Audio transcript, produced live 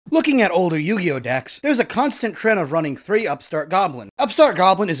Looking at older Yu-Gi-Oh decks, there's a constant trend of running 3 Upstart Goblin. Upstart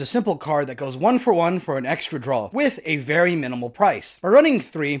Goblin is a simple card that goes 1 for an extra draw, with a very minimal price. By running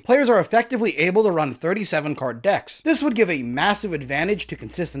 3, players are effectively able to run 37 card decks. This would give a massive advantage to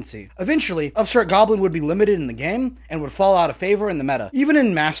consistency. Eventually, Upstart Goblin would be limited in the game, and would fall out of favor in the meta. Even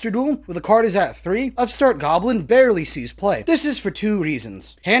in Master Duel, where the card is at 3, Upstart Goblin barely sees play. This is for 2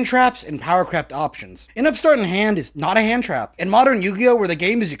 reasons: hand traps and power crept options. An Upstart in hand is not a hand trap. In modern Yu-Gi-Oh, where the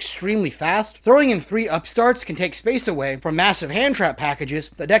game is extremely fast, throwing in 3 Upstarts can take space away from massive hand trap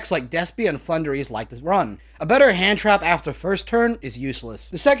packages that decks like Despia and Flunderies like to run. A better hand trap after first turn is useless.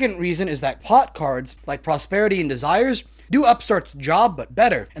 The second reason is that pot cards, like Prosperity and Desires, do Upstart's job but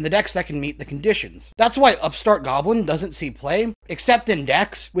better in the decks that can meet the conditions. That's why Upstart Goblin doesn't see play, except in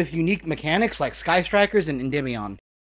decks with unique mechanics like Sky Strikers and Endymion.